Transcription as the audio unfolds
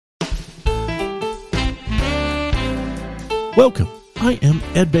Welcome. I am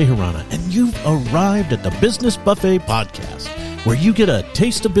Ed Bejarana, and you've arrived at the Business Buffet Podcast, where you get a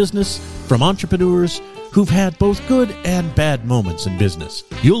taste of business from entrepreneurs who've had both good and bad moments in business.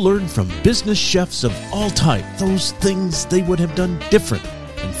 You'll learn from business chefs of all type those things they would have done different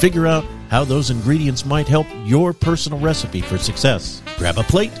and figure out how those ingredients might help your personal recipe for success. Grab a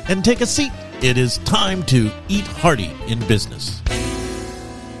plate and take a seat. It is time to eat hearty in business.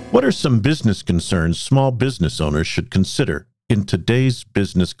 What are some business concerns small business owners should consider in today's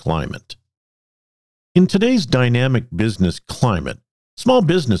business climate? In today's dynamic business climate, small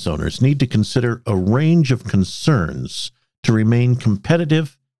business owners need to consider a range of concerns to remain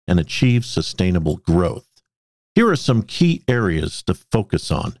competitive and achieve sustainable growth. Here are some key areas to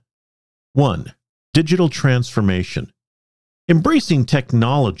focus on. 1. Digital transformation. Embracing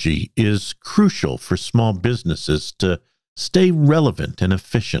technology is crucial for small businesses to stay relevant and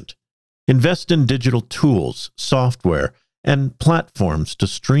efficient. Invest in digital tools, software, and platforms to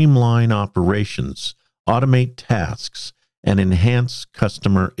streamline operations, automate tasks, and enhance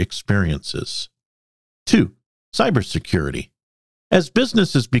customer experiences. 2. Cybersecurity. As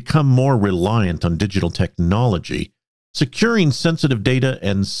businesses become more reliant on digital technology, securing sensitive data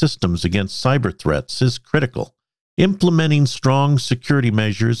and systems against cyber threats is critical. Implementing strong security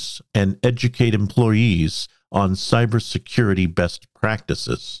measures and educate employees on cybersecurity best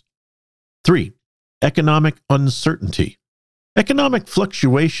practices. 3. Economic uncertainty. Economic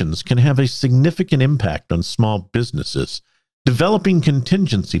fluctuations can have a significant impact on small businesses. Developing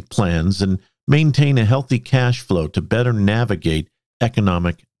contingency plans and maintain a healthy cash flow to better navigate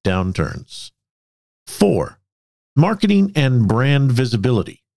economic downturns. 4. Marketing and brand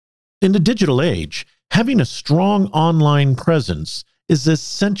visibility. In the digital age, having a strong online presence is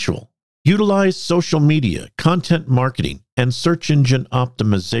essential. Utilize social media, content marketing, and search engine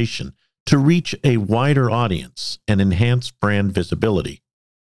optimization to reach a wider audience and enhance brand visibility.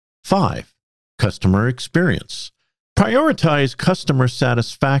 5. Customer experience. Prioritize customer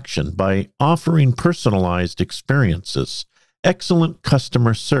satisfaction by offering personalized experiences, excellent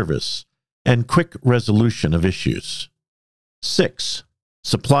customer service, and quick resolution of issues. 6.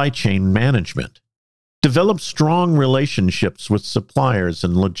 Supply chain management. Develop strong relationships with suppliers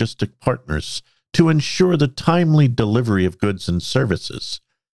and logistic partners to ensure the timely delivery of goods and services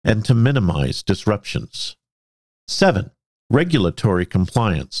and to minimize disruptions. 7. Regulatory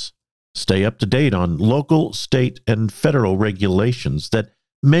compliance. Stay up to date on local, state, and federal regulations that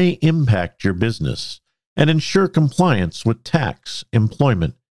may impact your business and ensure compliance with tax,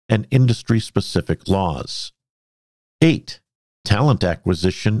 employment, and industry-specific laws. 8. Talent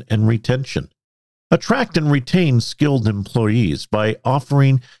acquisition and retention. Attract and retain skilled employees by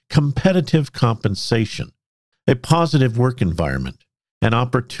offering competitive compensation, a positive work environment, and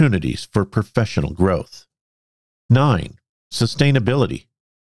opportunities for professional growth. 9. Sustainability.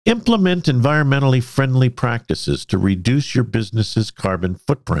 Implement environmentally friendly practices to reduce your business's carbon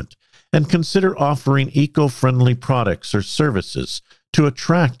footprint and consider offering eco-friendly products or services to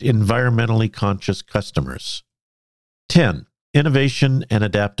attract environmentally conscious customers. 10. Innovation and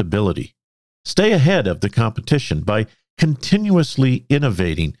adaptability. Stay ahead of the competition by continuously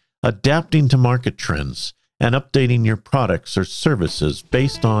innovating, adapting to market trends, and updating your products or services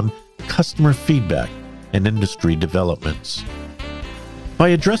based on customer feedback and industry developments. By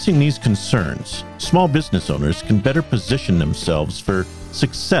addressing these concerns, small business owners can better position themselves for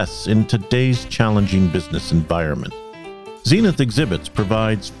success in today's challenging business environment. Zenith Exhibits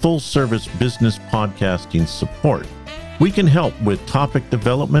provides full-service business podcasting support. We can help with topic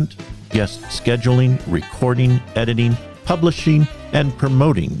development, guest scheduling, recording, editing, publishing, and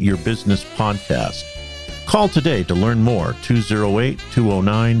promoting your business podcast. Call today to learn more,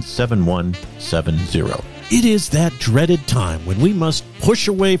 208-209-7170. It is that dreaded time when we must push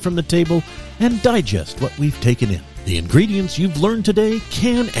away from the table and digest what we've taken in. The ingredients you've learned today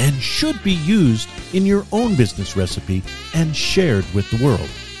can and should be used in your own business recipe and shared with the world.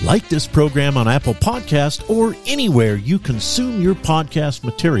 Like this program on Apple Podcast or anywhere you consume your podcast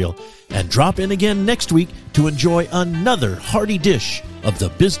material, and drop in again next week to enjoy another hearty dish of the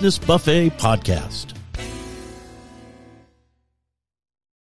Business Buffet Podcast.